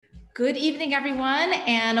Good evening, everyone,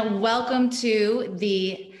 and welcome to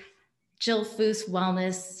the Jill Foose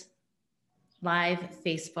Wellness Live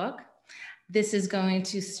Facebook. This is going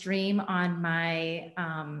to stream on my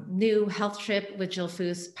new Health Trip with Jill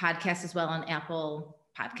Foose podcast as well on Apple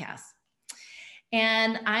Podcasts.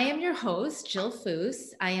 And I am your host, Jill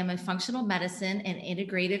Foose. I am a functional medicine and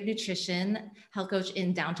integrative nutrition health coach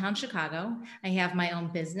in downtown Chicago. I have my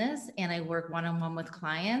own business and I work one-on-one with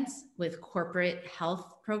clients, with corporate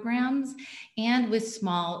health programs, and with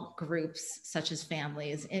small groups such as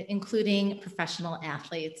families, including professional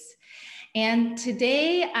athletes. And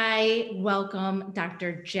today I welcome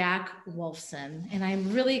Dr. Jack Wolfson, and I'm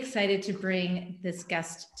really excited to bring this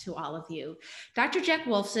guest to all of you. Dr. Jack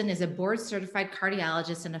Wolfson is a board-certified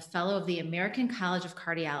cardiologist and a fellow of the American College of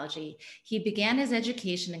Cardiology. He began his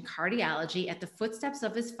education in cardiology at the footsteps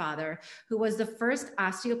of his father, who was the first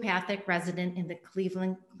osteopathic resident in the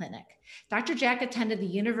Cleveland Clinic. Dr. Jack attended the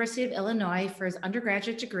University of Illinois for his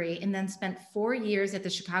undergraduate degree and then spent 4 years at the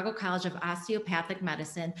Chicago College of Osteopathic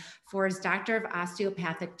Medicine for his Doctor of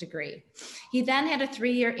Osteopathic degree. He then had a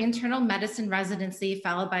 3-year internal medicine residency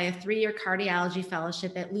followed by a 3-year cardiology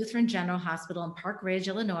fellowship at Lutheran General Hospital in Park Ridge,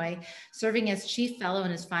 Illinois, serving as chief fellow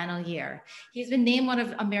in his final year. He's been named one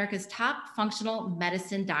of America's top functional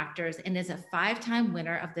medicine doctors and is a 5-time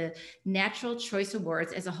winner of the Natural Choice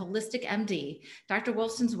Awards as a holistic MD. Dr.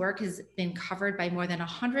 Wolfson's work has been covered by more than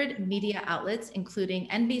 100 media outlets, including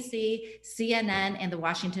NBC, CNN, and the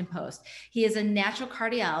Washington Post. He is a natural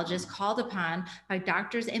cardiologist called upon by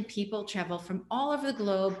doctors and people travel from all over the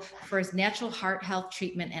globe for his natural heart health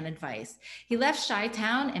treatment and advice. He left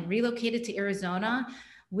Chi-Town and relocated to Arizona,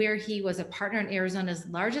 where he was a partner in Arizona's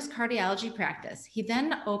largest cardiology practice. He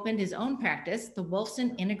then opened his own practice, the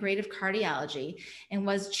Wolfson Integrative Cardiology, and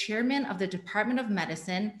was chairman of the Department of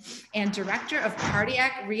Medicine and director of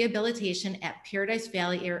cardiac rehabilitation at Paradise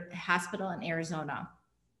Valley Hospital in Arizona.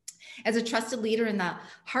 As a trusted leader in the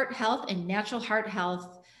heart health and natural heart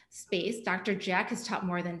health space, Dr. Jack has taught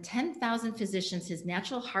more than 10,000 physicians his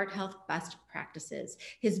natural heart health best practices.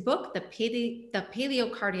 His book, The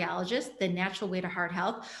Paleocardiologist, The Natural Way to Heart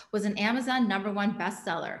Health, was an Amazon #1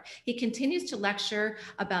 bestseller. He continues to lecture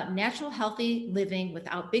about natural healthy living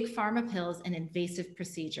without big pharma pills and invasive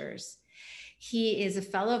procedures. He is a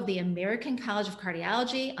fellow of the American College of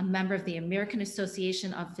Cardiology, a member of the American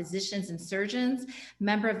Association of Physicians and Surgeons,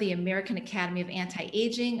 member of the American Academy of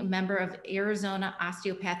Anti-Aging, a member of Arizona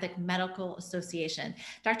Osteopathic Medical Association.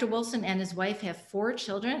 Dr. Wolfson and his wife have 4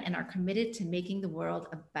 children and are committed to making the world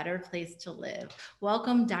a better place to live.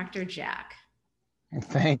 Welcome, Dr. Jack.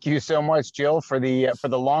 Thank you so much, Jill, for the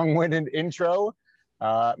long-winded intro.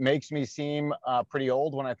 Makes me seem pretty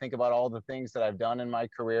old when I think about all the things that I've done in my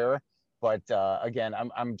career. But again,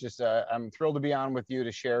 I'm thrilled to be on with you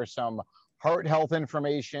to share some heart health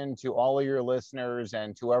information to all of your listeners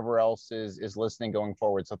and to whoever else is listening going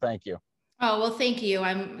forward. So thank you. Oh, well, thank you.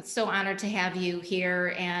 I'm so honored to have you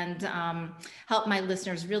here and help my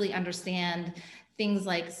listeners really understand things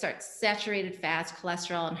like saturated fats,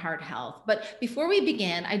 cholesterol, and heart health. But before we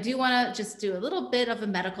begin, I do want to just do a little bit of a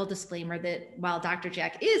medical disclaimer that while Dr.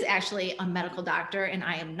 Jack is actually a medical doctor and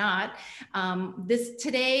I am not,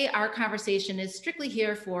 today our conversation is strictly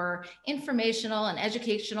here for informational and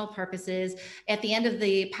educational purposes. At the end of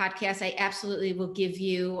the podcast, I absolutely will give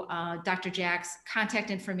you Dr. Jack's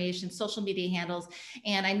contact information, social media handles,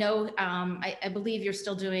 and I know, I believe you're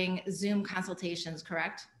still doing Zoom consultations,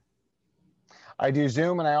 correct? I do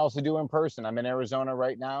Zoom and I also do in person. I'm in Arizona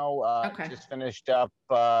right now. Okay. Just finished up,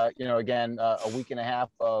 again, a week and a half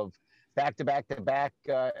of back-to-back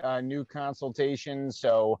new consultations.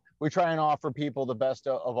 So we try and offer people the best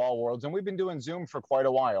of all worlds. And we've been doing Zoom for quite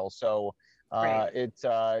a while. So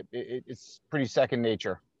it's pretty second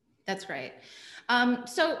nature. That's right.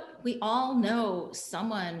 So we all know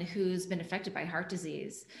someone who's been affected by heart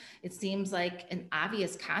disease. It seems like an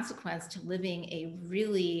obvious consequence to living a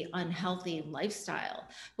really unhealthy lifestyle.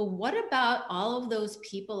 But what about all of those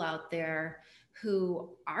people out there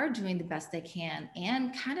who are doing the best they can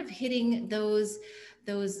and kind of hitting those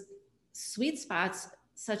sweet spots,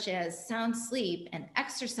 such as sound sleep and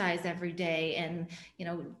exercise every day and,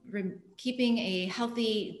 keeping a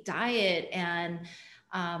healthy diet and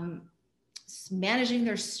managing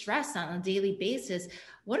their stress on a daily basis?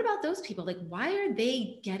 What about those people? Like, why are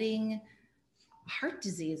they getting heart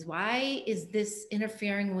disease? Why is this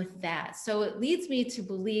interfering with that? So it leads me to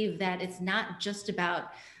believe that it's not just about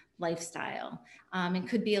lifestyle. It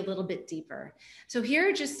could be a little bit deeper. So here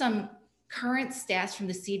are just some current stats from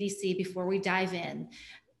the CDC before we dive in.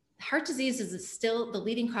 Heart disease is still the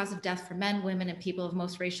leading cause of death for men, women, and people of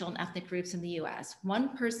most racial and ethnic groups in the US.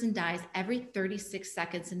 One person dies every 36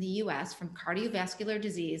 seconds in the US from cardiovascular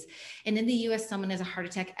disease. And in the US, someone has a heart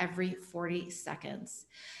attack every 40 seconds.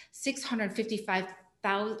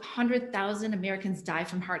 100,000 Americans die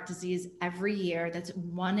from heart disease every year. That's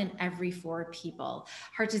 1 in every 4 people.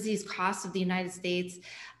 Heart disease costs of the United States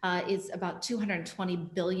is about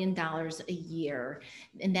 $220 billion a year.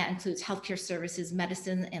 And that includes healthcare services,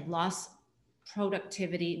 medicine, and lost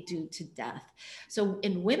productivity due to death. So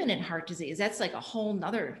in women in heart disease, that's like a whole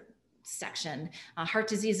nother section. Heart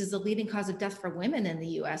disease is the leading cause of death for women in the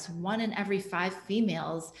US. 1 in every 5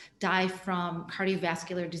 females die from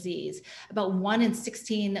cardiovascular disease. About 1 in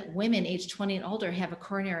 16 women aged 20 and older have a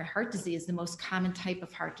coronary heart disease, the most common type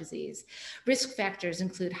of heart disease. Risk factors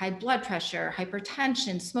include high blood pressure,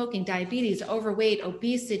 hypertension, smoking, diabetes, overweight,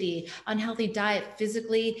 obesity, unhealthy diet,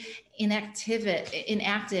 physically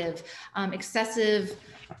inactive, excessive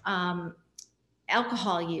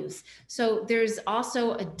alcohol use. So there's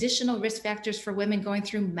also additional risk factors for women going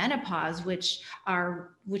through menopause, which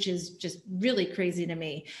is just really crazy to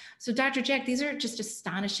me. So Dr. Jack, these are just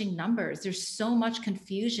astonishing numbers. There's so much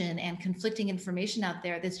confusion and conflicting information out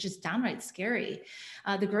there that's just downright scary.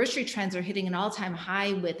 The grocery trends are hitting an all-time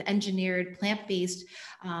high with engineered plant-based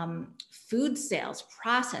food sales,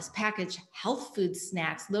 processed, packaged health food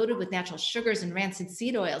snacks loaded with natural sugars and rancid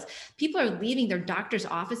seed oils. People are leaving their doctor's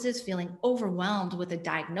offices feeling overwhelmed with a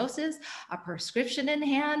diagnosis, a prescription in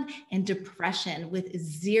hand, and depression with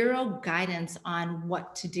zero guidance on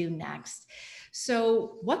what to do next.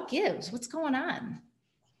 So what gives? What's going on?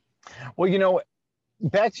 Well,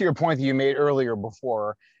 back to your point that you made earlier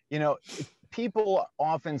before, people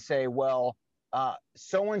often say, well,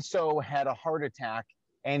 so-and-so had a heart attack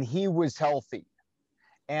and he was healthy.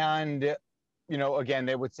 And, again,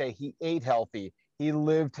 they would say he ate healthy, he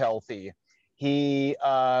lived healthy. He,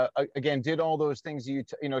 again, did all those things you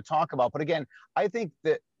talk about. But again, I think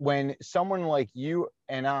that when someone like you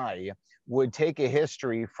and I would take a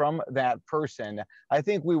history from that person, I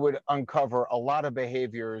think we would uncover a lot of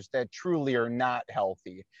behaviors that truly are not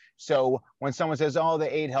healthy. So when someone says, oh,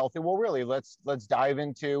 they ate healthy, well, really, let's dive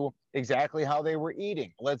into exactly how they were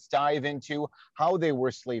eating. Let's dive into how they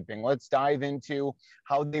were sleeping. Let's dive into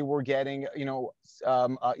how they were getting,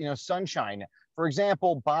 sunshine. For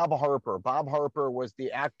example, Bob Harper. Bob Harper was the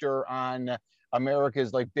actor on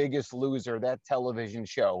America's Biggest Loser, that television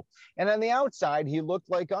show. And on the outside, he looked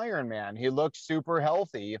like Iron Man. He looked super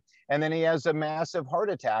healthy. And then he has a massive heart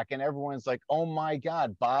attack. And everyone's like, oh my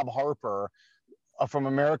God, Bob Harper from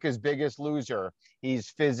America's Biggest Loser. He's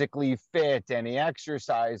physically fit and he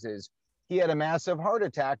exercises. He had a massive heart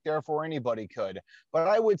attack, therefore anybody could. But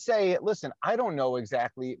I would say, listen, I don't know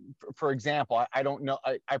exactly, for example, I don't know,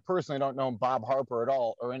 I personally don't know Bob Harper at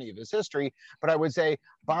all or any of his history, but I would say,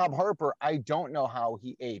 Bob Harper, I don't know how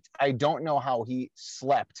he ate. I don't know how he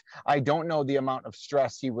slept. I don't know the amount of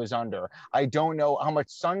stress he was under. I don't know how much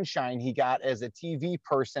sunshine he got as a TV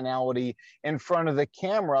personality in front of the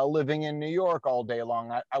camera living in New York all day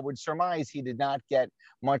long. I would surmise he did not get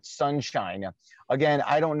much sunshine. Again,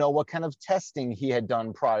 I don't know what kind of testing he had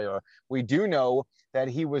done prior. We do know that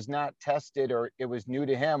he was not tested, or it was new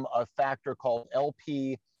to him, a factor called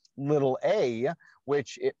LP little a,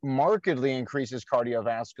 which it markedly increases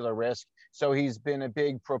cardiovascular risk. So he's been a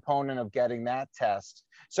big proponent of getting that test.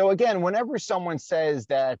 So again, whenever someone says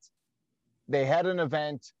that they had an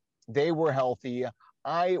event, they were healthy,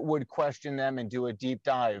 I would question them and do a deep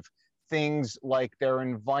dive. Things like their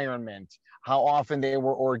environment, how often they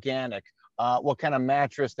were organic, what kind of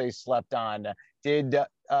mattress they slept on,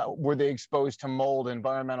 were they exposed to mold,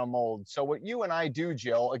 environmental mold. So what you and I do,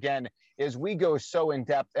 Jill, again, is we go so in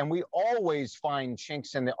depth and we always find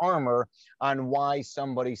chinks in the armor on why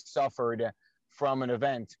somebody suffered from an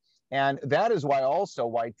event. And that is why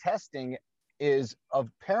testing is of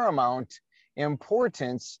paramount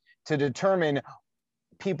importance to determine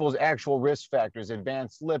people's actual risk factors,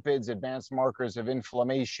 advanced lipids, advanced markers of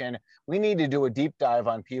inflammation. We need to do a deep dive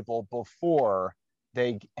on people before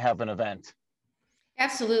they have an event.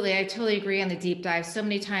 Absolutely. I totally agree on the deep dive. So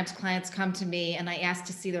many times clients come to me and I ask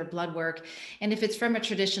to see their blood work. And if it's from a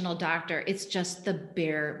traditional doctor, it's just the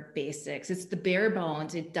bare basics. It's the bare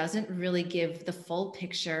bones. It doesn't really give the full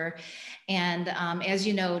picture. And as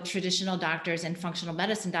you know, traditional doctors and functional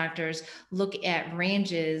medicine doctors look at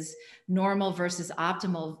ranges, normal versus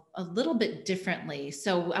optimal, a little bit differently.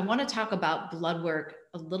 So I want to talk about blood work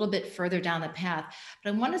a little bit further down the path,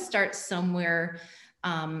 but I want to start somewhere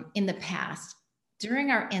in the past.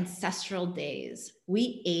 During our ancestral days,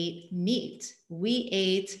 we ate meat, we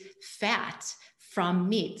ate fat. from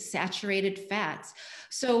meat, saturated fats.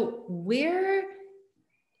 So where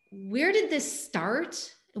did this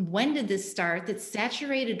start? When did this start that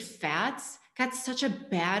saturated fats got such a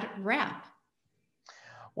bad rap?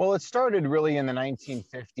 Well, it started really in the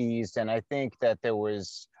 1950s, and I think that there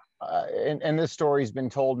was, and this story's been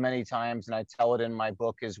told many times, and I tell it in my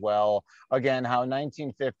book as well. Again, how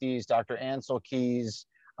 1950s, Dr. Ansel Keys,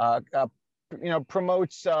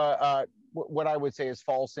 promotes what I would say is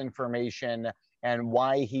false information, and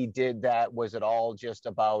why he did that was it all just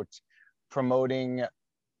about promoting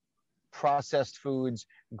processed foods,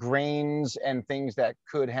 grains, and things that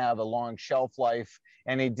could have a long shelf life.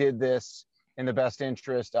 And he did this in the best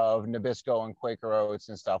interest of Nabisco and Quaker Oats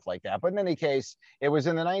and stuff like that. But in any case, it was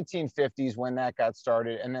in the 1950s when that got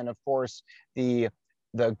started. And then, of course, the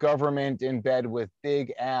government in bed with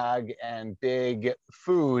big ag and big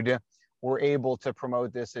food were able to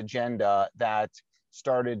promote this agenda that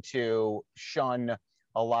started to shun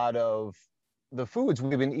a lot of the foods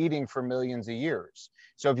we've been eating for millions of years.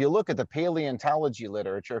 So if you look at the paleontology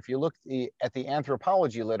literature, if you look at the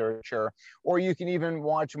anthropology literature, or you can even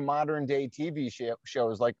watch modern day TV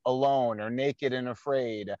shows like Alone or Naked and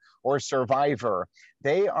Afraid or Survivor,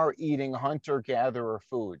 they are eating hunter-gatherer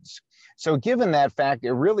foods. So given that fact,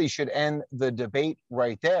 it really should end the debate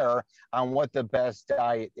right there on what the best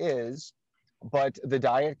diet is. But the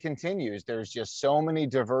diet continues. There's just so many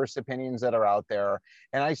diverse opinions that are out there.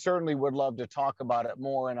 And I certainly would love to talk about it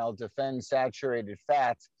more, and I'll defend saturated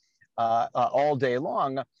fat all day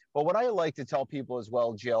long. But what I like to tell people as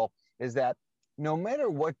well, Jill, is that no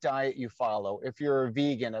matter what diet you follow, if you're a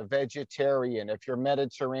vegan, a vegetarian, if you're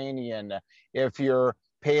Mediterranean, if you're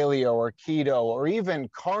paleo or keto, or even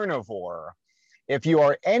carnivore, if you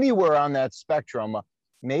are anywhere on that spectrum,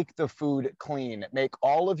 make the food clean. Make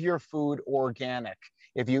all of your food organic.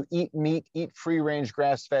 If you eat meat, eat free-range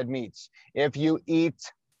grass-fed meats. If you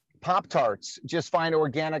eat Pop-Tarts, just find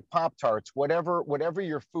organic Pop-Tarts. Whatever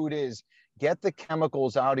your food is, get the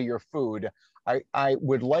chemicals out of your food. I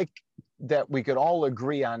would like that we could all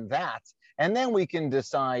agree on that. And then we can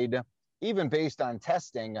decide, even based on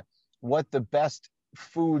testing, what the best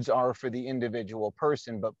foods are for the individual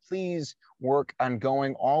person. But please work on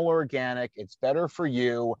going all organic. It's better for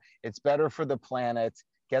you. It's better for the planet.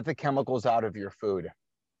 Get the chemicals out of your food.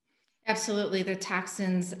 Absolutely. The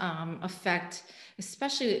toxins affect,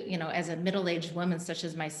 especially, as a middle-aged woman such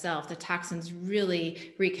as myself, the toxins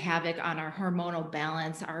really wreak havoc on our hormonal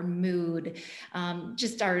balance, our mood,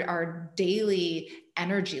 just our daily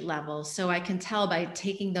energy levels. So I can tell by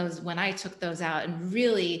taking those, when I took those out and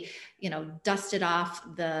really, dusted off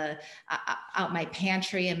out my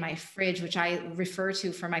pantry and my fridge, which I refer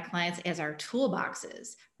to for my clients as our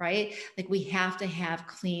toolboxes, right? Like, we have to have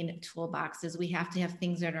clean toolboxes. We have to have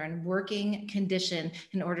things that are in working condition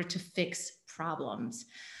in order to fix problems.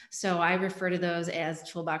 So I refer to those as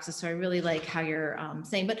toolboxes. So I really like how you're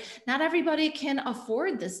saying, but not everybody can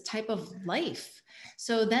afford this type of life.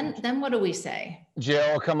 So then what do we say?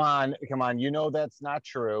 Jill, come on. That's not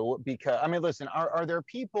true, because listen, are there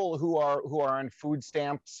people who are on food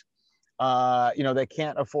stamps, that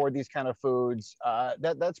can't afford these kind of foods?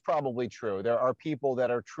 That's probably true. There are people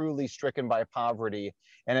that are truly stricken by poverty,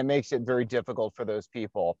 and it makes it very difficult for those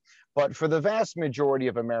people. But for the vast majority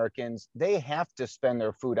of Americans, they have to spend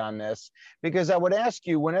their food on this, because I would ask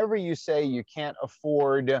you, whenever you say you can't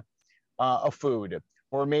afford a food,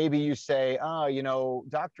 or maybe you say,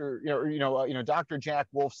 Dr. Jack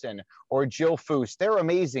Wolfson or Jill Foose, they're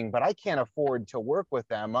amazing, but I can't afford to work with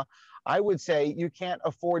them. I would say you can't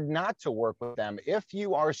afford not to work with them. If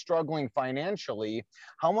you are struggling financially,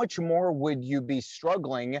 how much more would you be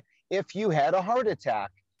struggling if you had a heart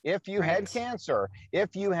attack, if you had cancer,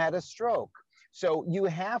 if you had a stroke? So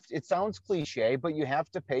it sounds cliche, but you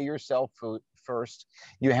have to pay yourself food first.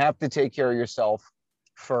 You have to take care of yourself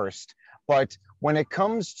first. But when it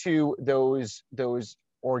comes to those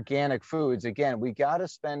organic foods, again, we got to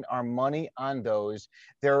spend our money on those.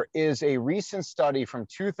 There is a recent study from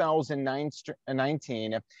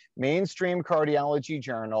 2019, Mainstream Cardiology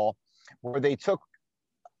Journal, where they took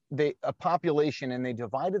a population and they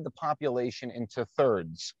divided the population into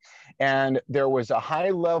thirds. And there was a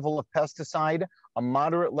high level of pesticide, a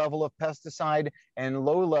moderate level of pesticide, and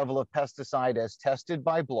low level of pesticide as tested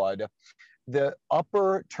by blood. The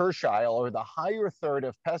upper tertile, or the higher third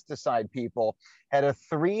of pesticide people, had a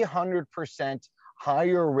 300%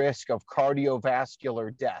 higher risk of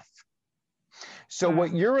cardiovascular death. So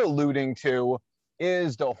what you're alluding to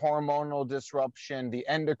is the hormonal disruption, the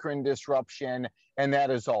endocrine disruption, and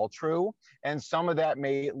that is all true. And some of that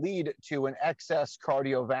may lead to an excess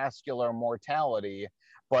cardiovascular mortality.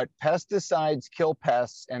 But pesticides kill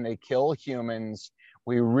pests and they kill humans.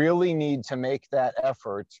 We really need to make that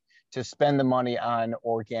effort to spend the money on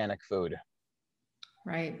organic food.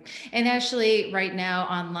 Right. And actually, right now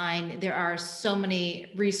online, there are so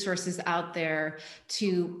many resources out there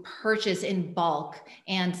to purchase in bulk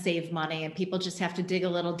and save money. And people just have to dig a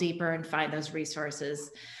little deeper and find those resources.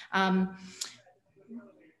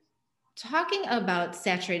 Talking about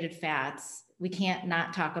saturated fats, we can't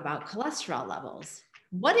not talk about cholesterol levels.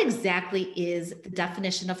 What exactly is the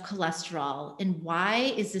definition of cholesterol, and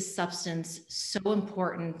why is this substance so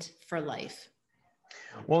important for life?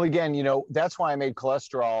 Well, again, that's why I made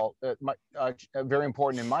cholesterol very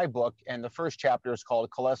important in my book. And the first chapter is called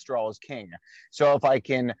Cholesterol is King. So if I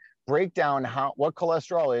can break down what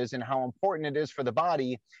cholesterol is and how important it is for the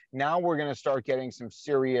body, now we're going to start getting some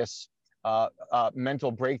serious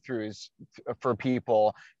mental breakthroughs for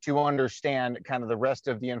people to understand kind of the rest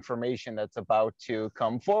of the information that's about to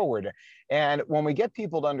come forward. And when we get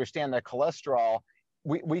people to understand that cholesterol,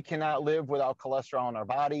 we cannot live without cholesterol in our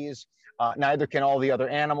bodies. Neither can all the other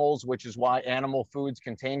animals, which is why animal foods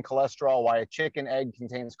contain cholesterol, why a chicken egg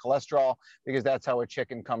contains cholesterol, because that's how a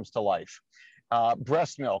chicken comes to life.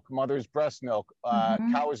 Breast milk, mother's breast milk,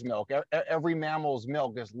 cow's milk, every mammal's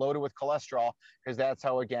milk is loaded with cholesterol, because that's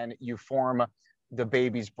how, again, you form the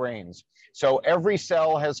baby's brains. So every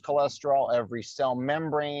cell has cholesterol, every cell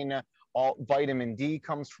membrane, all vitamin D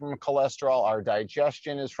comes from cholesterol, our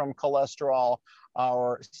digestion is from cholesterol,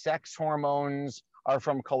 our sex hormones are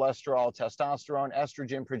from cholesterol, testosterone,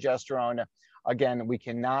 estrogen, progesterone. Again, we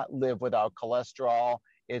cannot live without cholesterol.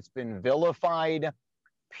 It's been vilified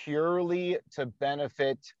purely to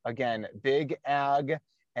benefit, again, big ag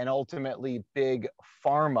and ultimately big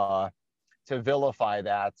pharma, to vilify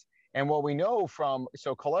that. And what we know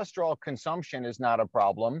so cholesterol consumption is not a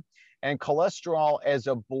problem, and cholesterol as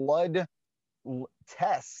a blood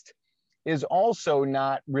test is also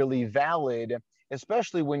not really valid,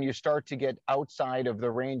 especially when you start to get outside of the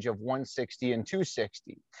range of 160 and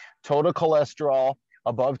 260. Total cholesterol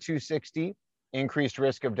above 260, increased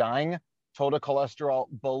risk of dying. Total cholesterol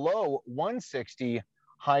below 160,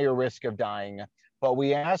 higher risk of dying. But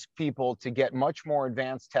we ask people to get much more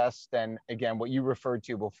advanced tests than, again, what you referred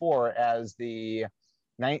to before as the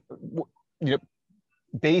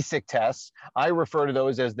basic tests. I refer to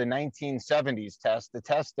those as the 1970s tests, the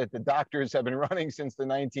tests that the doctors have been running since the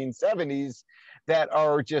 1970s that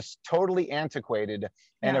are just totally antiquated.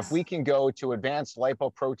 And Yes. if we can go to advanced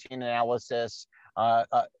lipoprotein analysis,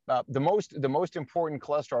 the most important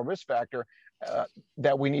cholesterol risk factor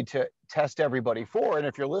that we need to test everybody for, and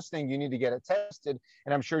if you're listening, you need to get it tested,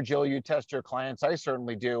 and I'm sure, Jill, you test your clients, I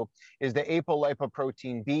certainly do, is the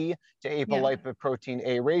apolipoprotein B to apolipoprotein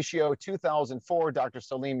A ratio. 2004, Dr.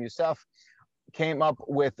 Salim Youssef came up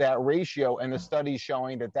with that ratio, and the studies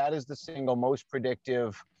showing that that is the single most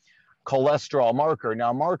predictive cholesterol marker.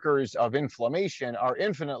 Now, markers of inflammation are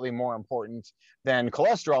infinitely more important than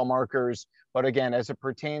cholesterol markers, but again, as it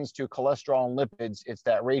pertains to cholesterol and lipids, it's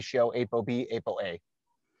that ratio ApoB, ApoA.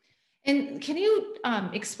 And can you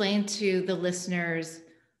explain to the listeners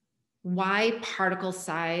why particle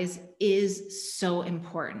size is so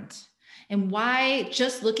important, and why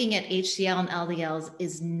just looking at HDL and LDLs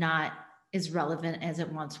is not as relevant as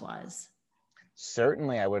it once was?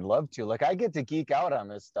 Certainly, I would love to. Like, I get to geek out on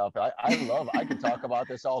this stuff. I could talk about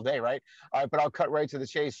this all day, right? But I'll cut right to the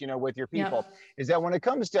chase, with your people. Yep. Is that when it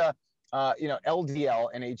comes to, LDL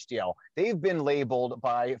and HDL, they've been labeled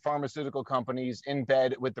by pharmaceutical companies in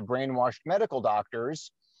bed with the brainwashed medical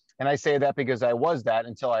doctors. And I say that because I was that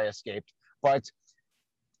until I escaped. But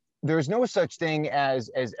there's no such thing as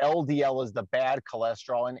LDL is the bad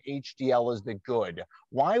cholesterol and HDL is the good.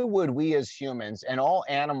 Why would we as humans and all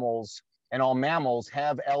animals and all mammals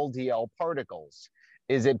have LDL particles?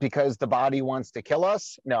 Is it because the body wants to kill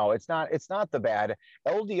us? No, it's not. It's not the bad.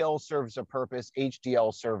 LDL serves a purpose.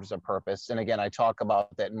 HDL serves a purpose. And again, I talk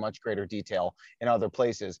about that in much greater detail in other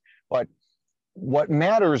places. But what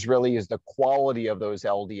matters really is the quality of those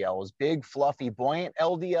LDLs. Big, fluffy, buoyant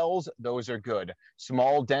LDLs, those are good.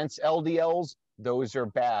 Small, dense LDLs, those are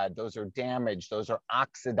bad. Those are damaged. Those are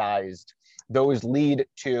oxidized. Those lead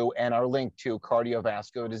to and are linked to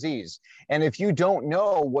cardiovascular disease. And if you don't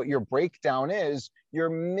know what your breakdown is, you're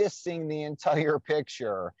missing the entire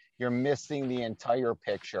picture. You're missing the entire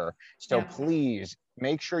picture. So please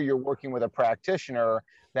make sure you're working with a practitioner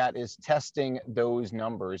that is testing those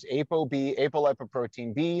numbers. ApoB,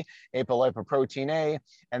 apolipoprotein B, apolipoprotein A,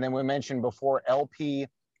 and then we mentioned before LP,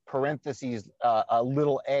 parentheses a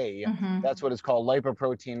little a. Mm-hmm. That's what it's called,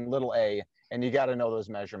 lipoprotein little a. And you got to know those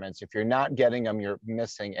measurements. If you're not getting them, you're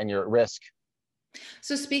missing and you're at risk.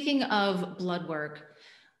 So speaking of blood work,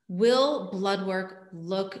 will blood work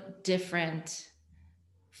look different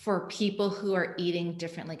for people who are eating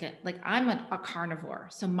differently? Like I'm a carnivore,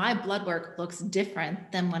 so my blood work looks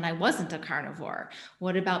different than when I wasn't a carnivore.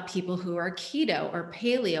 What about people who are keto or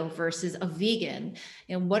paleo versus a vegan?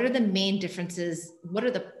 And what are the main differences? What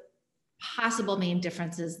are the possible main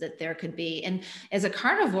differences that there could be? And as a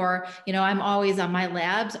carnivore, you know, I'm always on my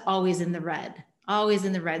labs, always in the red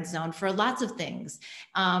zone for lots of things.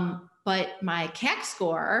 But my CAC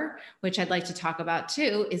score, which I'd like to talk about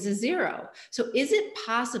too, is a 0. So is it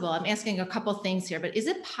possible, I'm asking a couple things here, but is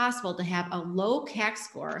it possible to have a low CAC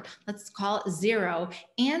score, let's call it 0,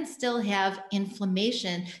 and still have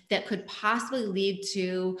inflammation that could possibly lead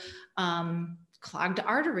to clogged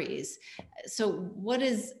arteries? So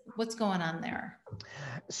what's going on there?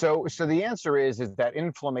 So the answer is that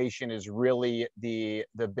inflammation is really the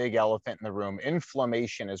big elephant in the room.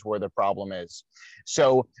 Inflammation is where the problem is.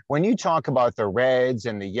 So when you talk about the reds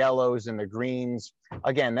and the yellows and the greens,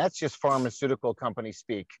 again, that's just pharmaceutical company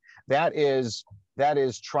speak. That is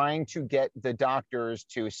trying to get the doctors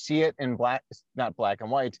to see it in not black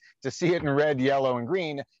and white, to see it in red, yellow, and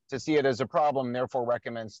green, to see it as a problem, therefore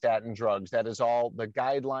recommend statin drugs. That is all the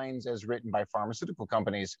guidelines as written by pharmaceutical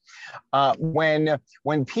companies.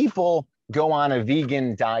 When people go on a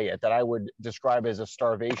vegan diet that I would describe as a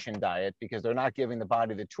starvation diet because they're not giving the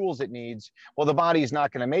body the tools it needs, well, the body is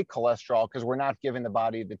not going to make cholesterol because we're not giving the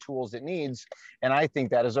body the tools it needs. And I think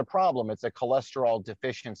that is a problem. It's a cholesterol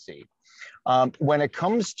deficiency. When it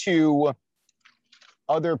comes to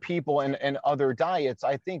other people and other diets,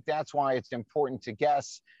 I think that's why it's important to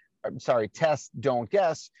test, don't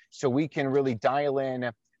guess, so we can really dial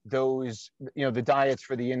in those, the diets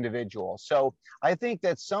for the individual. So I think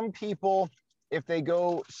that some people, if they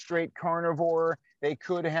go straight carnivore, they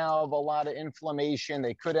could have a lot of inflammation,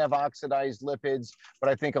 they could have oxidized lipids, but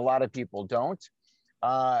I think a lot of people don't.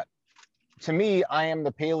 To me, I am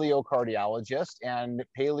the paleo cardiologist, and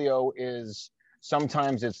paleo is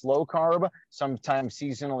sometimes it's low carb, sometimes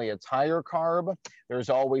seasonally it's higher carb. There's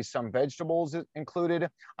always some vegetables included.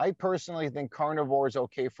 I personally think carnivore is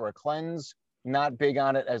okay for a cleanse, not big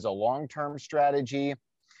on it as a long-term strategy.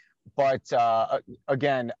 But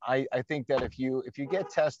again, I think that if you get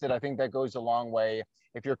tested, I think that goes a long way.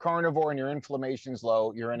 If you're carnivore and your inflammation's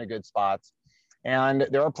low, you're in a good spot. And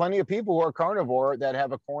there are plenty of people who are carnivore that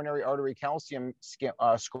have a coronary artery calcium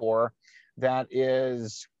score that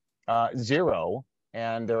is 0,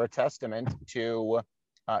 and they're a testament to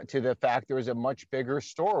the fact there is a much bigger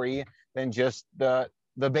story than just the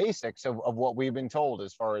basics of what we've been told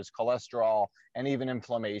as far as cholesterol and even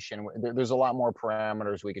inflammation. There's a lot more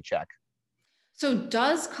parameters we could check. So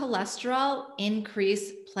does cholesterol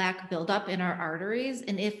increase plaque buildup in our arteries?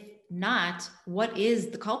 And if not, what is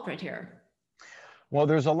the culprit here? Well,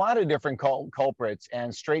 there's a lot of different culprits,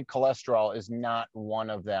 and straight cholesterol is not one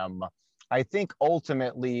of them. I think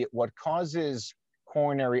ultimately what causes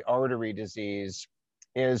coronary artery disease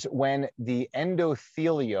is when the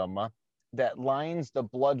endothelium that lines the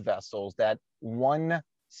blood vessels, that one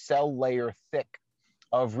cell layer thick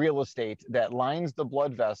of real estate that lines the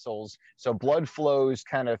blood vessels, so blood flows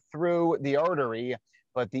kind of through the artery,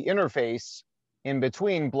 but the interface in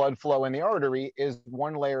between blood flow and the artery is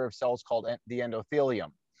one layer of cells called the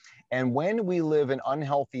endothelium. And when we live an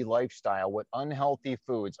unhealthy lifestyle with unhealthy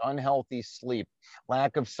foods, unhealthy sleep,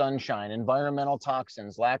 lack of sunshine, environmental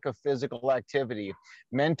toxins, lack of physical activity,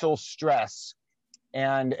 mental stress,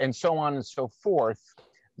 and so on and so forth,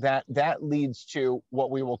 that leads to what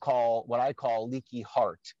I call leaky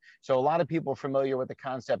heart. So a lot of people are familiar with the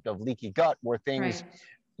concept of leaky gut, where things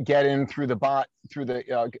get in through the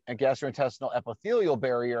gastrointestinal epithelial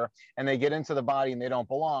barrier, and they get into the body and they don't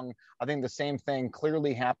belong. I think the same thing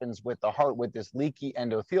clearly happens with the heart, with this leaky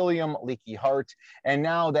endothelium, leaky heart. And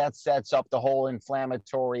now that sets up the whole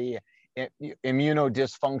inflammatory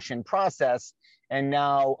immunodysfunction process. And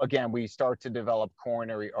now, again, we start to develop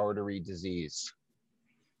coronary artery disease.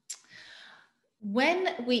 When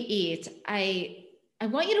we eat, I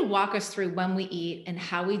want you to walk us through when we eat and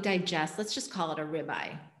how we digest. Let's just call it a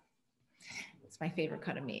ribeye. It's my favorite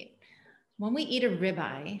cut of meat. When we eat a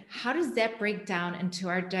ribeye, how does that break down into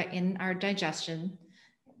our digestion?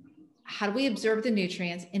 How do we absorb the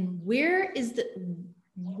nutrients? And where is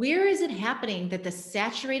it happening that the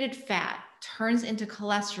saturated fat turns into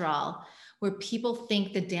cholesterol, where people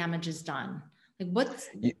think the damage is done? Like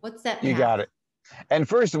what's that? You got it. And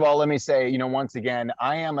first of all, let me say, once again,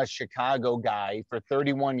 I am a Chicago guy for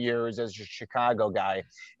 31 years as a Chicago guy.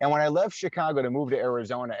 And when I left Chicago to move to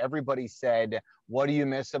Arizona, everybody said, what do you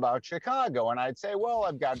miss about Chicago? And I'd say, well,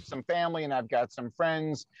 I've got some family and I've got some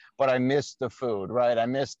friends, but I miss the food, right? I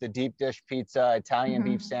miss the deep dish pizza, Italian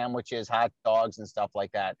beef sandwiches, hot dogs, and stuff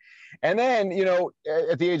like that. And then,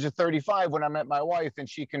 at the age of 35, when I met my wife and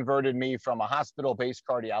she converted me from a hospital-based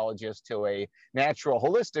cardiologist to a natural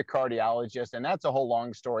holistic cardiologist, and that's a whole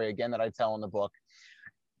long story again that I tell in the book.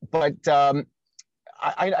 But I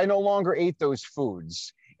no longer ate those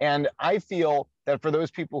foods. And I feel that for those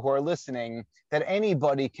people who are listening, that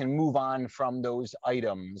anybody can move on from those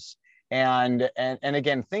items. And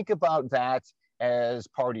again, think about that as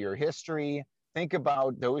part of your history. Think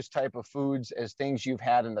about those type of foods as things you've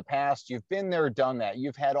had in the past. You've been there, done that.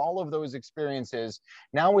 You've had all of those experiences.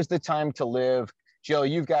 Now is the time to live. Jill,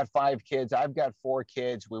 you've got 5 kids. I've got 4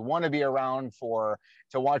 kids. We want to be around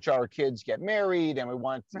to watch our kids get married, and we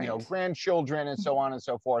want, grandchildren and so on and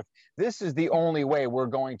so forth. This is the only way we're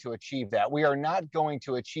going to achieve that. We are not going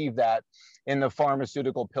to achieve that in the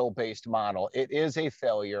pharmaceutical pill-based model. It is a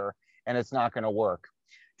failure, and it's not going to work.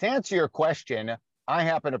 To answer your question, I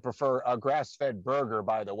happen to prefer a grass-fed burger,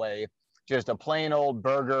 by the way, just a plain old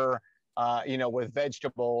burger, with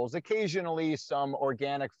vegetables, occasionally some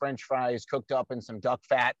organic French fries cooked up in some duck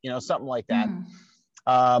fat, something like that.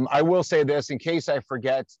 I will say this in case I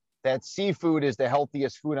forget, that seafood is the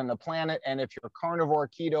healthiest food on the planet. And if you're carnivore,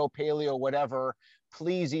 keto, paleo, whatever,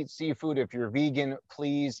 please eat seafood. If you're vegan,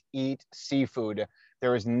 please eat seafood.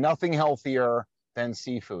 There is nothing healthier than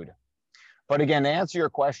seafood. But again, to answer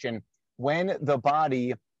your question, when the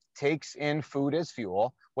body takes in food as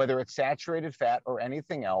fuel, whether it's saturated fat or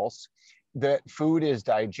anything else, the food is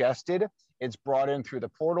digested, it's brought in through the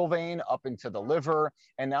portal vein up into the liver,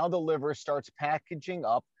 and now the liver starts packaging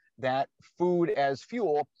up that food as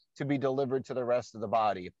fuel to be delivered to the rest of the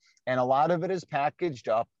body. And a lot of it is packaged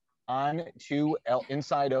up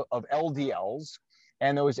inside of LDLs,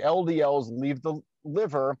 and those LDLs leave the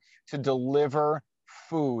liver to deliver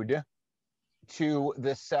food to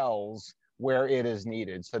the cells where it is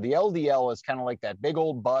needed. So the LDL is kind of like that big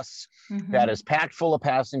old bus that is packed full of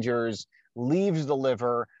passengers, leaves the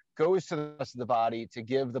liver, goes to the rest of the body to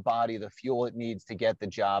give the body the fuel it needs to get the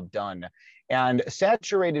job done. And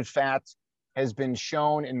saturated fat has been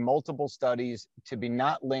shown in multiple studies to be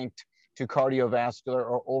not linked to cardiovascular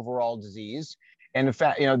or overall disease. And in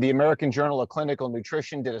fact, the American Journal of Clinical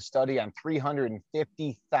Nutrition did a study on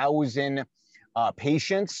 350,000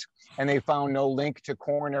 patients, and they found no link to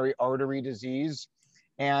coronary artery disease.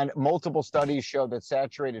 And multiple studies show that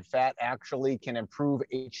saturated fat actually can improve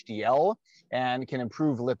HDL and can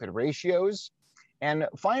improve lipid ratios. And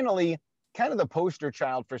finally, kind of the poster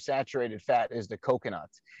child for saturated fat is the coconut.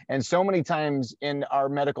 And so many times in our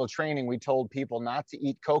medical training, we told people not to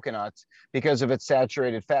eat coconuts because of its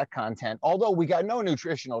saturated fat content, although we got no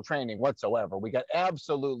nutritional training whatsoever. We got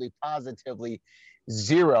absolutely, positively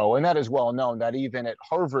zero. And that is well known that even at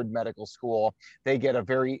Harvard Medical School, they get a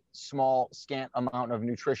very small, scant amount of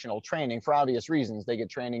nutritional training for obvious reasons. They get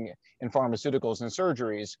training in pharmaceuticals and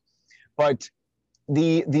surgeries. But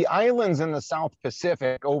the islands in the South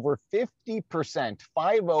Pacific, over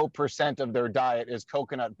 50% of their diet is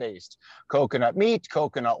coconut based. Coconut meat,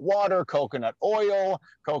 coconut water, coconut oil,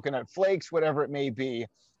 coconut flakes, whatever it may be.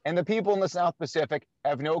 And the people in the South Pacific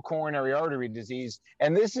have no coronary artery disease.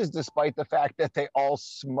 And this is despite the fact that they all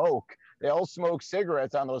smoke. They all smoke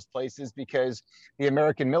cigarettes on those places because the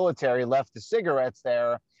American military left the cigarettes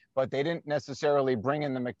there, but they didn't necessarily bring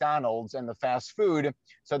in the McDonald's and the fast food.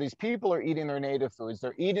 So these people are eating their native foods.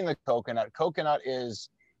 They're eating the coconut. Coconut is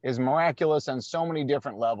miraculous on so many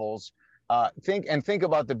different levels. Think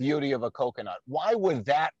about the beauty of a coconut. Why would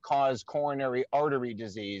that cause coronary artery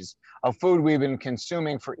disease, a food we've been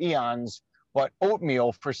consuming for eons, but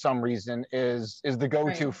oatmeal for some reason is the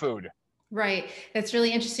go-to food? Right. That's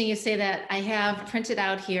really interesting you say that. I have printed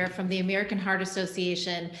out here from the American Heart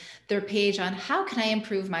Association, their page on how can I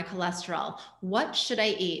improve my cholesterol? What should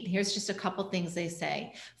I eat? Here's just a couple things they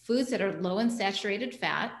say. Foods that are low in saturated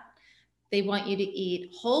fat. They want you to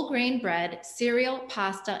eat whole grain bread, cereal,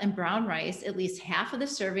 pasta, and brown rice. At least half of the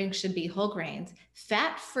serving should be whole grains,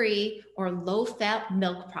 fat-free or low-fat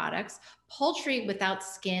milk products, poultry without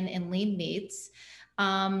skin, and lean meats.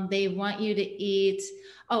 They want you to eat,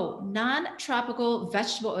 non-tropical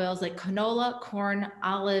vegetable oils like canola, corn,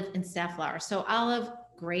 olive, and safflower. So olive,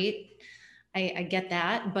 great. I get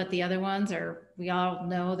that, but the other ones are, we all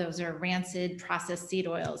know those are rancid processed seed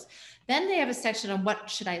oils. Then they have a section on what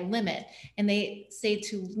should I limit? And they say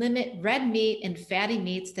to limit red meat and fatty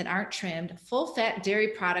meats that aren't trimmed, full fat dairy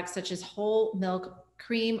products such as whole milk,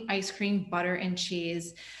 cream, ice cream, butter, and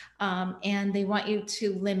cheese. And they want you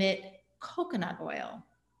to limit coconut oil.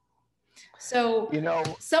 So, You know,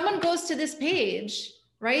 someone goes to this page,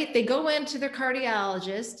 right? They go into their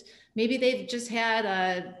cardiologist. Maybe they've just had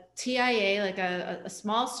a TIA, like a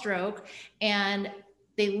small stroke, and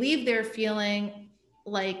they leave there feeling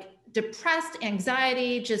like depressed,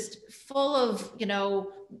 anxiety, just full of,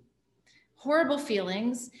 horrible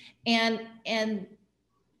feelings and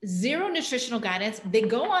zero nutritional guidance. They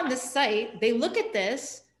go on this site, they look at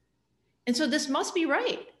this, and so this must be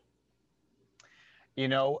right.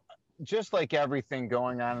 Just like everything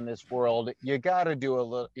going on in this world, you got to do a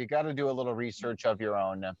little research of your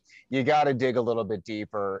own. You got to dig a little bit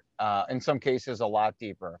deeper, in some cases a lot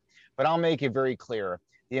deeper. But I'll make it very clear.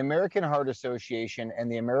 The American Heart Association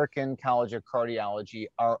and the American College of Cardiology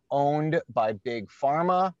are owned by big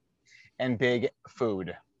pharma and big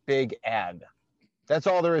food, big ag. That's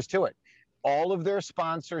all there is to it. All of their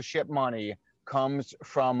sponsorship money comes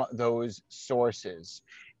from those sources.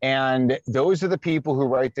 And those are the people who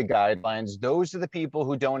write the guidelines. Those are the people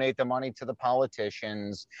who donate the money to the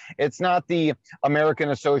politicians. It's not the American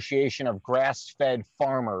Association of Grass-Fed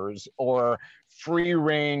Farmers or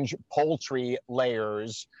free-range poultry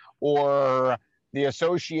layers or the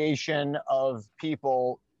Association of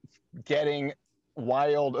People Getting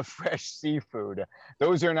Wild Fresh Seafood.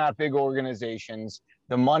 Those are not big organizations.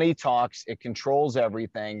 The money talks, it controls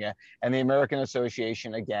everything. And the American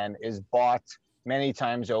Association, again, is bought many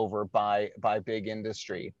times over by big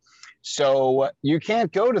industry. So you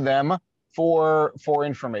can't go to them for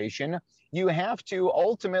information. You have to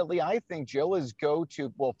ultimately, I think, Jill, is go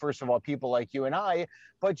to, well, first of all, people like you and I,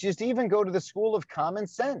 but just even go to the school of common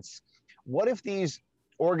sense. What if these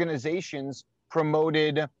organizations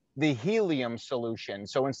promoted the helium solution?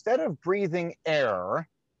 So instead of breathing air,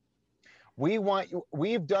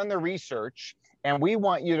 we've done the research and we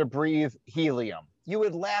want you to breathe helium. You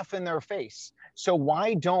would laugh in their face. So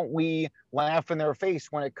why don't we laugh in their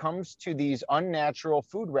face when it comes to these unnatural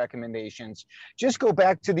food recommendations? Just go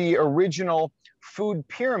back to the original food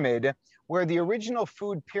pyramid, where the original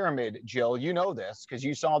food pyramid, Jill, you know this because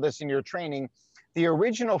you saw this in your training, the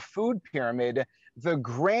original food pyramid, the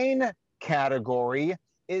grain category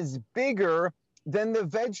is bigger than the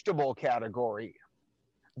vegetable category.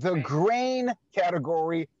 The grain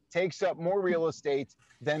category takes up more real estate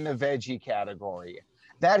than the veggie category.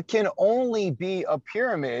 That can only be a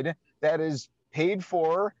pyramid that is paid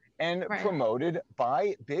for and promoted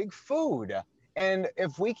by big food. And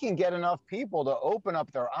if we can get enough people to open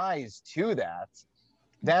up their eyes to that,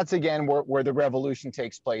 that's again where the revolution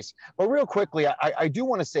takes place. But real quickly, I do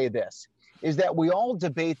want to say this, is that we all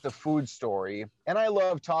debate the food story. And I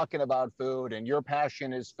love talking about food, and your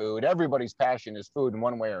passion is food. Everybody's passion is food in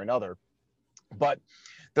one way or another. But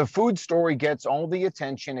the food story gets all the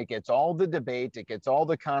attention, it gets all the debate, it gets all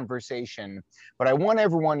the conversation. But I want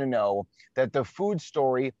everyone to know that the food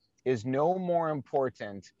story is no more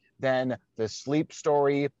important than the sleep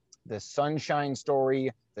story, the sunshine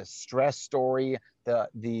story, the stress story,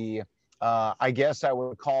 the I guess I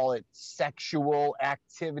would call it sexual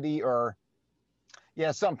activity, or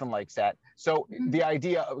yeah, something like that. So the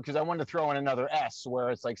idea, because I wanted to throw in another S, where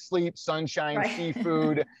it's like sleep, sunshine,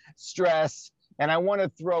 seafood, stress. And I want to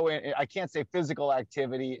throw in, I can't say physical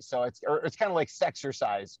activity, so it's kind of like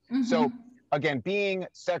sexercise. So again, being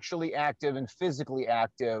sexually active and physically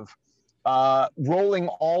active, rolling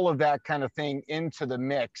all of that kind of thing into the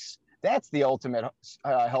mix, that's the ultimate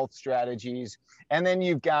health strategies. And then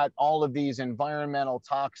you've got all of these environmental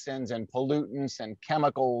toxins and pollutants and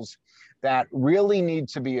chemicals that really need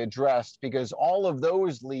to be addressed, because all of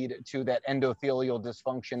those lead to that endothelial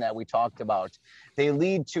dysfunction that we talked about. They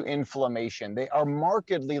lead to inflammation. They are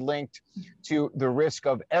markedly linked to the risk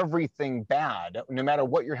of everything bad, no matter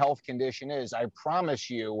what your health condition is. I promise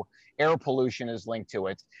you, air pollution is linked to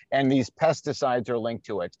it, and these pesticides are linked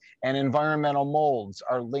to it, and environmental molds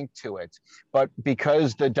are linked to it. But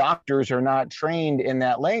because the doctors are not trained in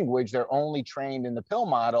that language, they're only trained in the pill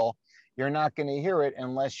model, you're not going to hear it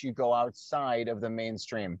unless you go outside of the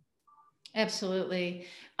mainstream. Absolutely.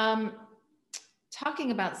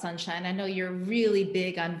 Talking about sunshine, I know you're really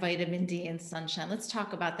big on vitamin D and sunshine. Let's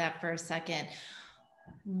talk about that for a second.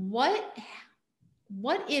 What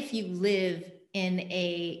if you live in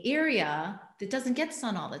a area that doesn't get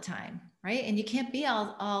sun all the time, right? And you can't be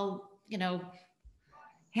all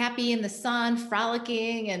happy in the sun,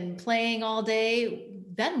 frolicking and playing all day.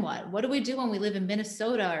 then what? What do we do when we live in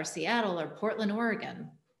Minnesota or Seattle or Portland, Oregon?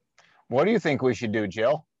 What do you think we should do,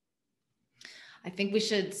 Jill? I think we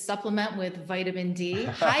should supplement with vitamin D,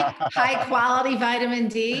 high quality vitamin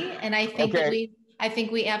D. And I think Okay. I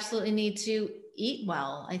think we absolutely need to eat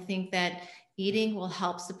well. I think that eating will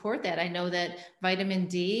help support that. I know that vitamin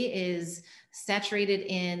D is saturated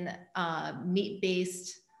in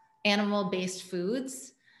meat-based, animal-based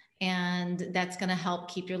foods, and that's going to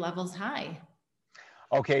help keep your levels high.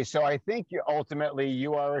 Okay, so I think ultimately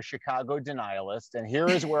you are a Chicago denialist, and here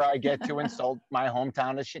is where I get to insult my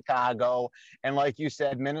hometown of Chicago. And like you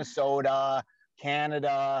said, Minnesota,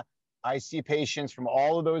 Canada, I see patients from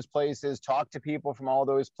all of those places, talk to people from all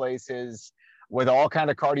those places with all kind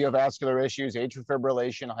of cardiovascular issues, atrial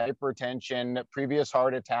fibrillation, hypertension, previous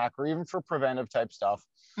heart attack, or even for preventive type stuff.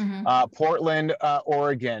 Portland,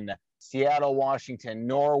 Oregon, Seattle, Washington,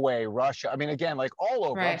 Norway, Russia. I mean, again, like all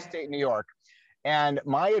over upstate New York. And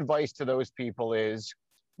my advice to those people is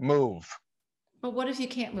move. But what if you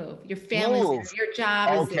can't move? Your family's there, your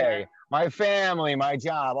job is there. Okay, my family, my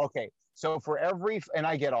job. Okay, so for every, and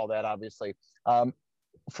I get all that, obviously.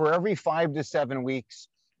 For every 5 to 7 weeks,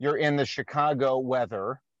 you're in the Chicago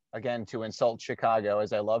weather, again, to insult Chicago,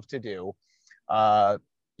 as I love to do.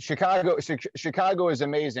 Chicago is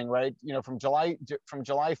amazing, right? You know, from July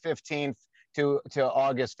 15th to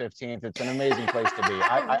August 15th. It's an amazing place to be.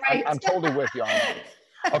 I'm totally with you on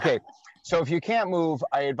that. Okay, so if you can't move,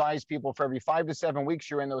 I advise people for every 5 to 7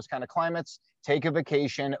 weeks you're in those kind of climates, take a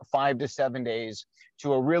vacation 5 to 7 days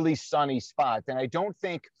to a really sunny spot. And I don't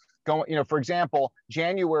think going, you know, for example,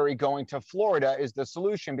 January going to Florida is the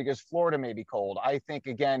solution because Florida may be cold. I think,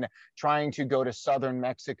 again, trying to go to southern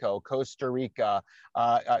Mexico, Costa Rica,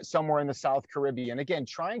 somewhere in the South Caribbean, again,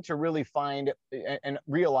 trying to really find and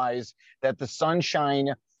realize that the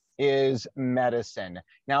sunshine is medicine.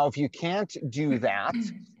 Now, if you can't do that,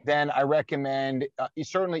 then I recommend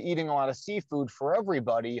certainly eating a lot of seafood for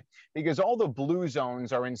everybody, because all the blue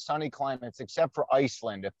zones are in sunny climates except for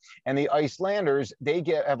Iceland. And the Icelanders, they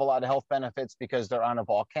have a lot of health benefits because they're on a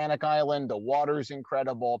volcanic island, the water's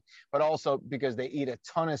incredible, but also because they eat a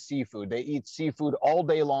ton of seafood. They eat seafood all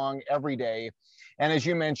day long, every day. And as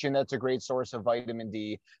you mentioned, that's a great source of vitamin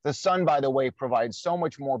D. The sun, by the way, provides so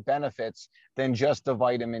much more benefits than just the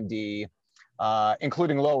vitamin D,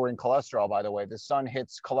 including lowering cholesterol, by the way. The sun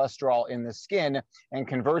hits cholesterol in the skin and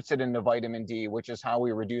converts it into vitamin D, which is how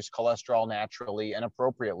we reduce cholesterol naturally and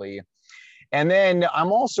appropriately. And then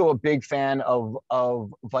I'm also a big fan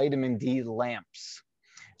of vitamin D lamps.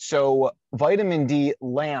 So vitamin D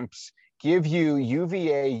lamps give you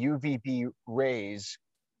UVA, UVB rays.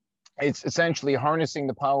 It's essentially harnessing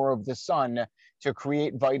the power of the sun to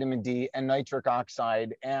create vitamin D and nitric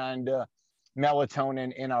oxide and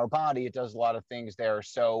melatonin in our body. It does a lot of things there.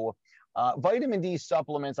 So vitamin D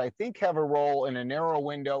supplements, I think, have a role in a narrow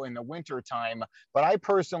window in the winter time, but I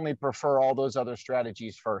personally prefer all those other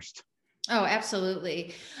strategies first. Oh,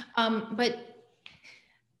 absolutely. But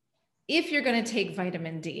if you're going to take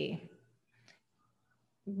vitamin D,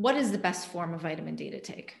 what is the best form of vitamin D to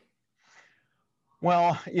take?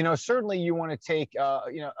 Well, you know, certainly you want to take,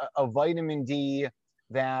 you know, a vitamin D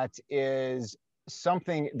that is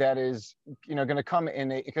something that is, you know, going to come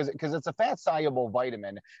in because it's a fat soluble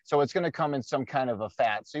vitamin. So it's going to come in some kind of a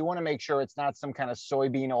fat. So you want to make sure it's not some kind of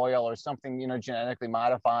soybean oil or something, you know, genetically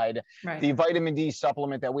modified. Right. The vitamin D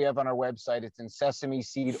supplement that we have on our website, it's in sesame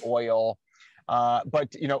seed oil.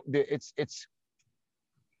 But, you know,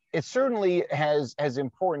 it certainly has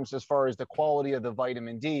importance as far as the quality of the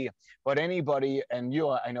vitamin D, but anybody, and you,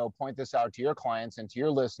 I know, point this out to your clients and to your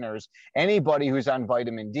listeners, anybody who's on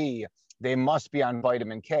vitamin D, they must be on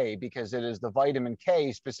vitamin K, because it is the vitamin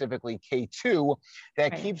K, specifically K2,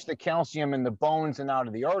 that keeps the calcium in the bones and out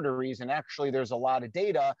of the arteries. And actually, there's a lot of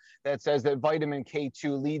data that says that vitamin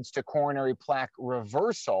K2 leads to coronary plaque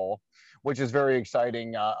reversal, which is very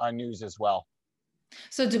exciting news as well.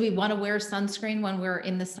 So do we want to wear sunscreen when we're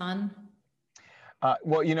in the sun?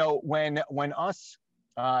 Well, you know, when us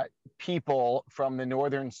people from the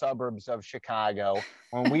northern suburbs of Chicago,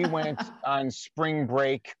 when we went on spring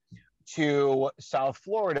break to South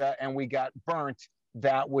Florida and we got burnt,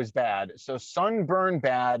 that was bad. So sunburn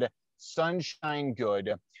bad, sunshine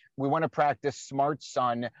good. We want to practice smart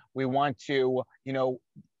sun. We want to, you know,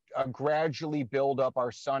 gradually build up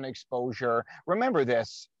our sun exposure. Remember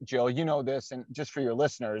this, Jill, you know this, and just for your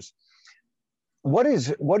listeners, what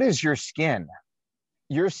is your skin?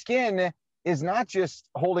 Your skin is not just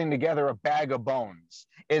holding together a bag of bones.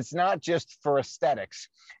 It's not just for aesthetics.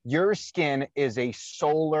 Your skin is a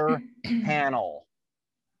solar panel.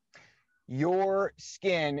 Your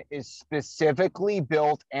skin is specifically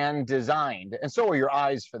built and designed, and so are your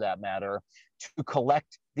eyes for that matter, to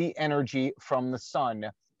collect the energy from the sun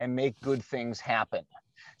and make good things happen.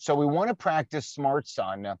 So we want to practice smart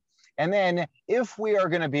sun. And then if we are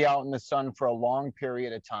going to be out in the sun for a long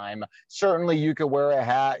period of time, certainly you could wear a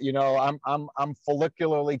hat. You know, I'm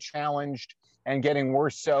follicularly challenged and getting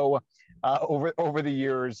worse so over the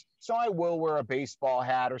years. So I will wear a baseball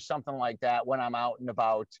hat or something like that when I'm out and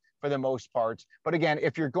about for the most part. But again,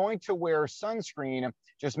 if you're going to wear sunscreen,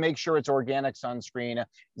 just make sure it's organic sunscreen,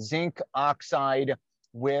 zinc oxide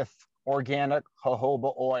with organic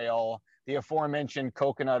jojoba oil, the aforementioned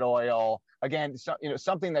coconut oil. Again, so,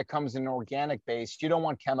 something that comes in an organic base. You don't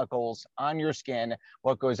want chemicals on your skin.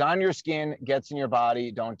 What goes on your skin gets in your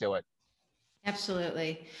body. Don't do it.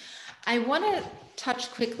 Absolutely. I want to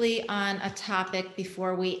touch quickly on a topic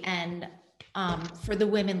before we end, for the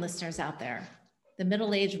women listeners out there, the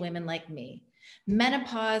middle-aged women like me.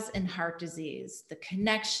 Menopause and heart disease, the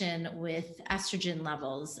connection with estrogen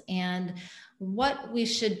levels, and what we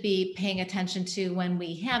should be paying attention to when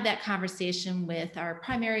we have that conversation with our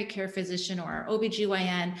primary care physician or our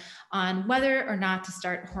OBGYN on whether or not to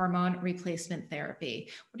start hormone replacement therapy.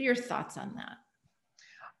 What are your thoughts on that?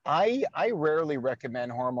 I rarely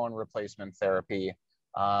recommend hormone replacement therapy,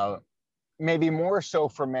 maybe more so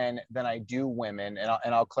for men than I do women,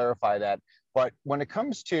 and I'll clarify that. But when it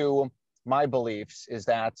comes to my beliefs is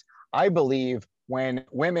that I believe when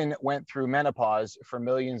women went through menopause for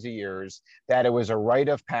millions of years, that it was a rite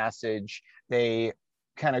of passage. They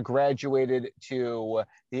kind of graduated to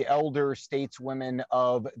the elder stateswomen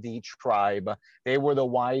of the tribe. They were the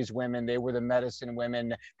wise women. They were the medicine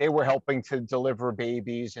women. They were helping to deliver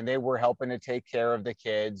babies, and they were helping to take care of the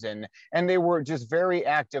kids. And they were just very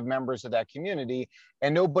active members of that community,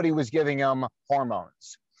 and nobody was giving them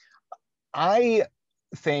hormones. I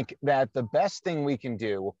think that the best thing we can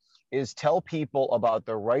do is tell people about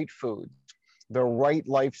the right foods, the right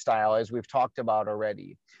lifestyle, as we've talked about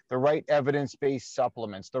already, the right evidence-based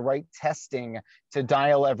supplements, the right testing to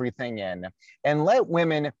dial everything in, and let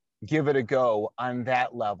women give it a go on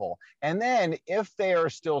that level. And then if they are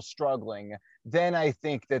still struggling, then I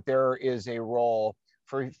think that there is a role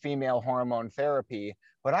for female hormone therapy,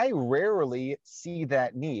 but I rarely see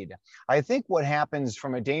that need. I think what happens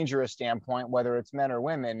from a dangerous standpoint, whether it's men or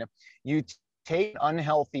women, you take an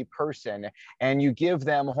unhealthy person and you give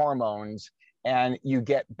them hormones and you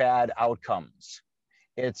get bad outcomes.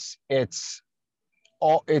 It's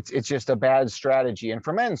just a bad strategy. And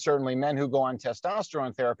for men, certainly men who go on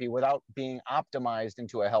testosterone therapy without being optimized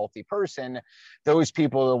into a healthy person, those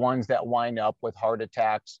people are the ones that wind up with heart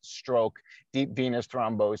attacks, stroke, deep venous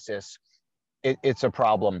thrombosis. It's a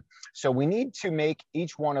problem. So we need to make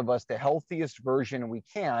each one of us the healthiest version we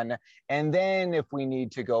can. And then if we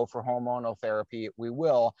need to go for hormonal therapy, we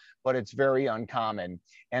will, but it's very uncommon.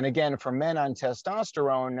 And again, for men on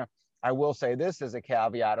testosterone, I will say this as a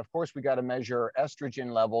caveat. Of course, we got to measure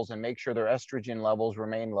estrogen levels and make sure their estrogen levels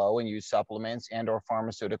remain low and use supplements and or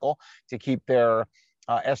pharmaceutical to keep their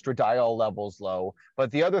estradiol levels low.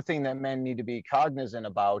 But the other thing that men need to be cognizant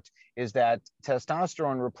about is that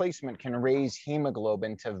testosterone replacement can raise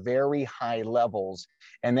hemoglobin to very high levels.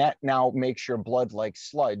 And that now makes your blood like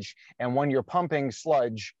sludge. And when you're pumping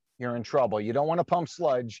sludge, you're in trouble. You don't want to pump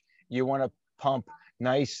sludge. You want to pump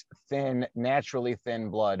nice, thin, naturally thin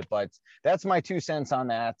blood. But that's my 2 cents on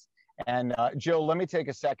that. And Jill, let me take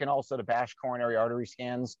a second also to bash coronary artery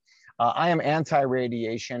scans. I am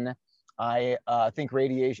anti-radiation. I think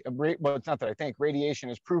radiation, well, it's not that I think, radiation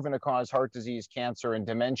is proven to cause heart disease, cancer, and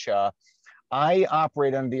dementia. I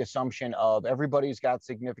operate under the assumption of everybody's got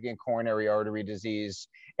significant coronary artery disease,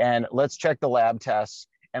 and let's check the lab tests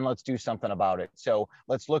and let's do something about it. So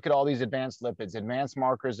let's look at all these advanced lipids, advanced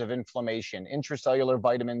markers of inflammation, intracellular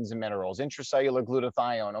vitamins and minerals, intracellular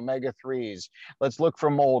glutathione, omega-3s. Let's look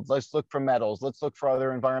for mold. Let's look for metals. Let's look for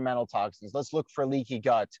other environmental toxins. Let's look for leaky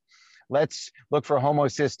gut. Let's look for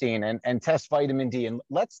homocysteine and test vitamin D, and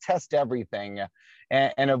let's test everything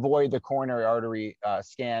and avoid the coronary artery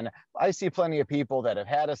scan. I see plenty of people that have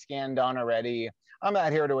had a scan done already. I'm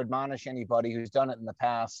not here to admonish anybody who's done it in the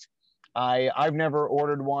past. I've never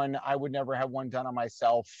ordered one. I would never have one done on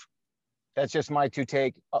myself. That's just my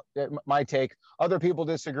take. Other people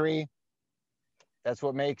disagree. That's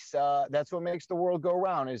what makes the world go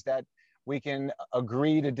round, is that we can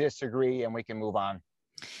agree to disagree and we can move on.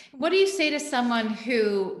 What do you say to someone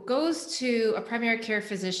who goes to a primary care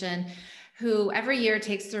physician who every year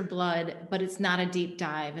takes their blood, but it's not a deep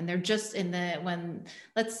dive. And they're just when,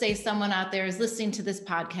 let's say someone out there is listening to this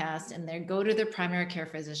podcast and they go to their primary care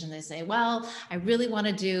physician, they say, well, I really want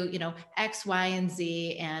to do, X, Y, and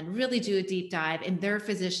Z and really do a deep dive. And their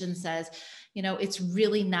physician says, it's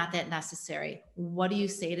really not that necessary. What do you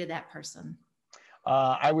say to that person?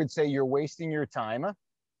 I would say you're wasting your time.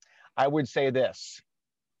 I would say this.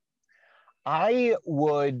 I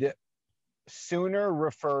would sooner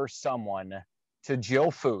refer someone to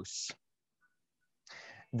Jill Foose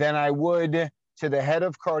than I would to the head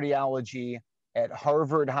of cardiology at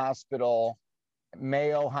Harvard Hospital,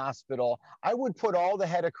 Mayo Hospital. I would put all the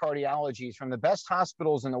head of cardiologies from the best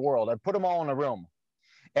hospitals in the world, I'd put them all in a room.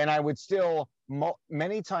 And I would still,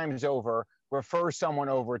 many times over, refer someone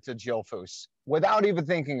over to Jill Foose without even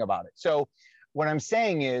thinking about it. So what I'm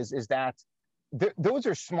saying is that those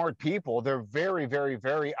are smart people. They're very, very,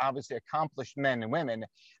 very obviously accomplished men and women.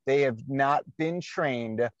 They have not been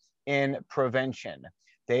trained in prevention.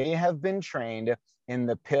 They have been trained in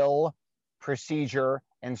the pill, procedure,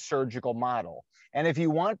 and surgical model. And if you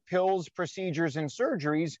want pills, procedures, and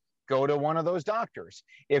surgeries, go to one of those doctors.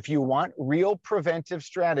 If you want real preventive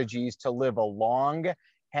strategies to live a long,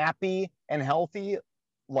 happy, and healthy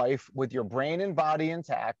life with your brain and body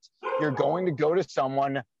intact, you're going to go to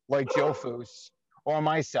someone like Jill Foose or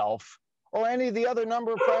myself or any of the other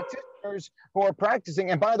number of practitioners who are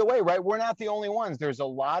practicing. And by the way, right, we're not the only ones. There's a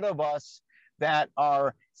lot of us that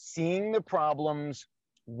are seeing the problems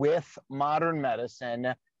with modern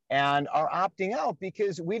medicine and are opting out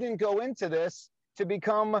because we didn't go into this to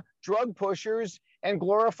become drug pushers and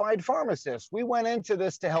glorified pharmacists. We went into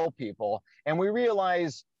this to help people, and we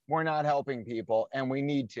realize we're not helping people, and we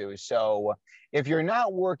need to. So if you're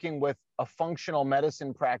not working with a functional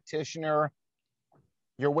medicine practitioner,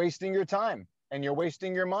 you're wasting your time and you're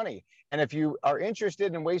wasting your money. And if you are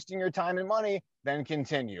interested in wasting your time and money, then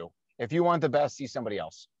continue. If you want the best, see somebody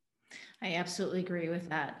else. I absolutely agree with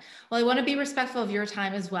that. Well, I want to be respectful of your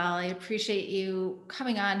time as well. I appreciate you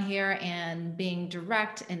coming on here and being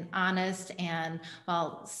direct and honest. And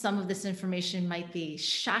while some of this information might be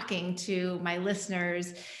shocking to my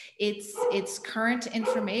listeners, it's current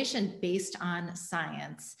information based on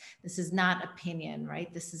science. This is not opinion,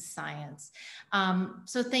 right? This is science.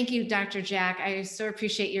 So thank you, Dr. Jack. I so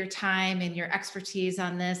appreciate your time and your expertise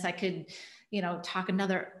on this. I could talk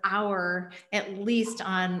another hour at least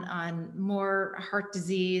on more heart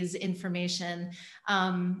disease information.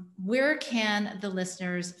 Where can the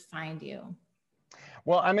listeners find you?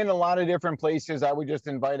 Well, I'm in a lot of different places. I would just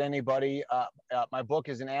invite anybody. My book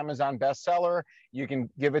is an Amazon bestseller. You can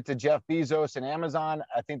give it to Jeff Bezos and Amazon.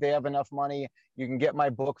 I think they have enough money. You can get my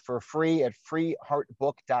book for free at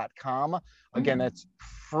freeheartbook.com. Again, that's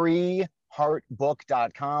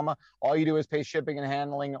freeheartbook.com. All you do is pay shipping and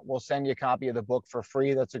handling. We'll send you a copy of the book for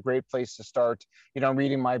free. That's a great place to start,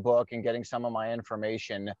 reading my book and getting some of my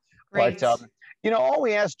information. Great. But, all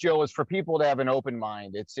we ask, Jill, is for people to have an open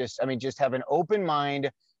mind. It's just have an open mind,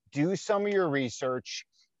 do some of your research,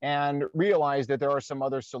 and realize that there are some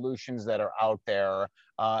other solutions that are out there.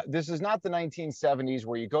 This is not the 1970s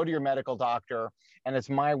where you go to your medical doctor and it's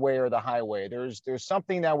my way or the highway. There's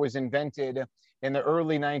something that was invented in the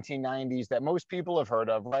early 1990s that most people have heard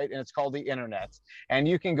of, right? And it's called the internet. And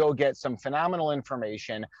you can go get some phenomenal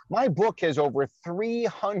information. My book has over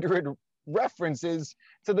 300 references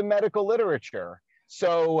to the medical literature.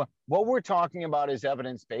 So what we're talking about is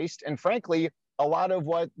evidence-based. And frankly, a lot of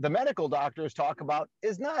what the medical doctors talk about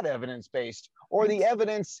is not evidence-based, or the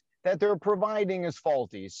evidence that they're providing is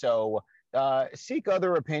faulty. So seek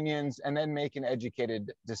other opinions and then make an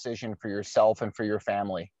educated decision for yourself and for your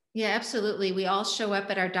family. Yeah, absolutely. We all show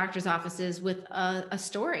up at our doctor's offices with a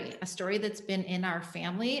story that's been in our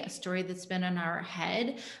family, a story that's been in our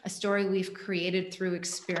head, a story we've created through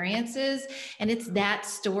experiences. And it's that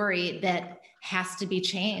story that has to be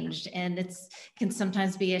changed. And can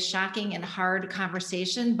sometimes be a shocking and hard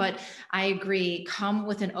conversation, but I agree, come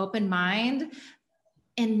with an open mind.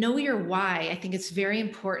 And know your why. I think it's very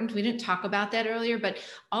important. We didn't talk about that earlier, but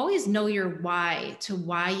always know your why to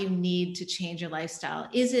why you need to change your lifestyle.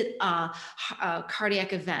 Is it a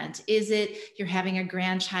cardiac event? Is it you're having a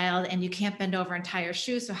grandchild and you can't bend over and tie your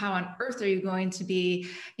shoes? So how on earth are you going to be,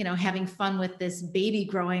 having fun with this baby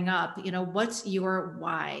growing up? What's your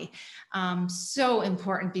why? So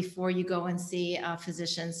important before you go and see a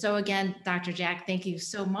physician. So again, Dr. Jack, thank you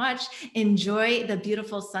so much. Enjoy the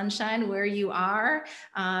beautiful sunshine where you are.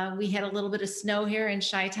 We had a little bit of snow here in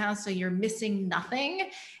Chi-Town, so you're missing nothing.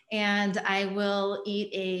 And I will eat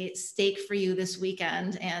a steak for you this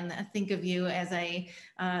weekend and think of you as and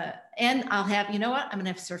I'll have, I'm going to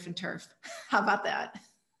have surf and turf. How about that?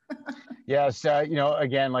 Yes,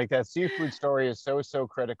 again, like that seafood story is so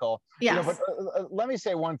critical. But Yes. let me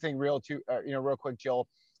say one thing real quick, Jill,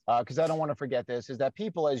 because I don't want to forget this, is that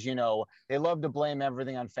people, as you know, they love to blame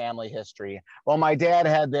everything on family history. Well, my dad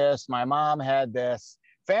had this, my mom had this.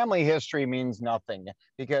 Family history means nothing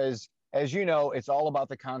because, as you know, it's all about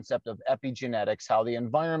the concept of epigenetics, how the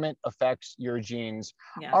environment affects your genes.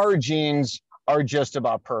 Yes. Our genes are just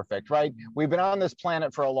about perfect, right? We've been on this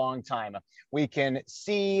planet for a long time. We can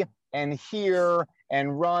see and hear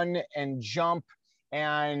and run and jump,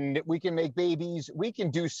 and we can make babies. We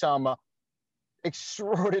can do some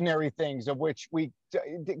extraordinary things of which we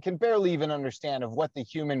can barely even understand of what the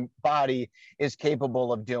human body is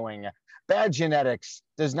capable of doing. Bad genetics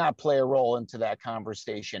does not play a role into that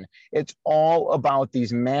conversation. It's all about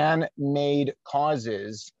these man-made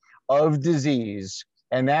causes of disease,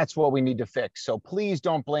 and that's what we need to fix. So please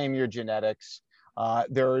don't blame your genetics.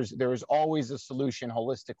 There's always a solution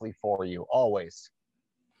holistically for you, always.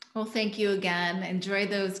 Well, thank you again. Enjoy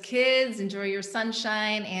those kids, enjoy your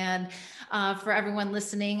sunshine. And for everyone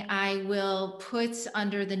listening, I will put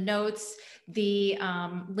under the notes the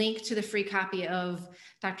link to the free copy of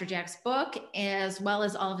Dr. Jack's book, as well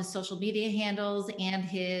as all of his social media handles and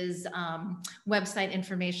his website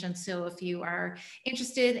information. So if you are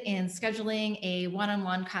interested in scheduling a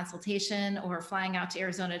one-on-one consultation or flying out to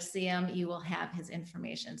Arizona to see him, you will have his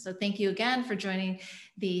information. So thank you again for joining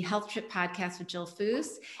the Health Trip Podcast with Jill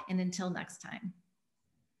Foose. And until next time.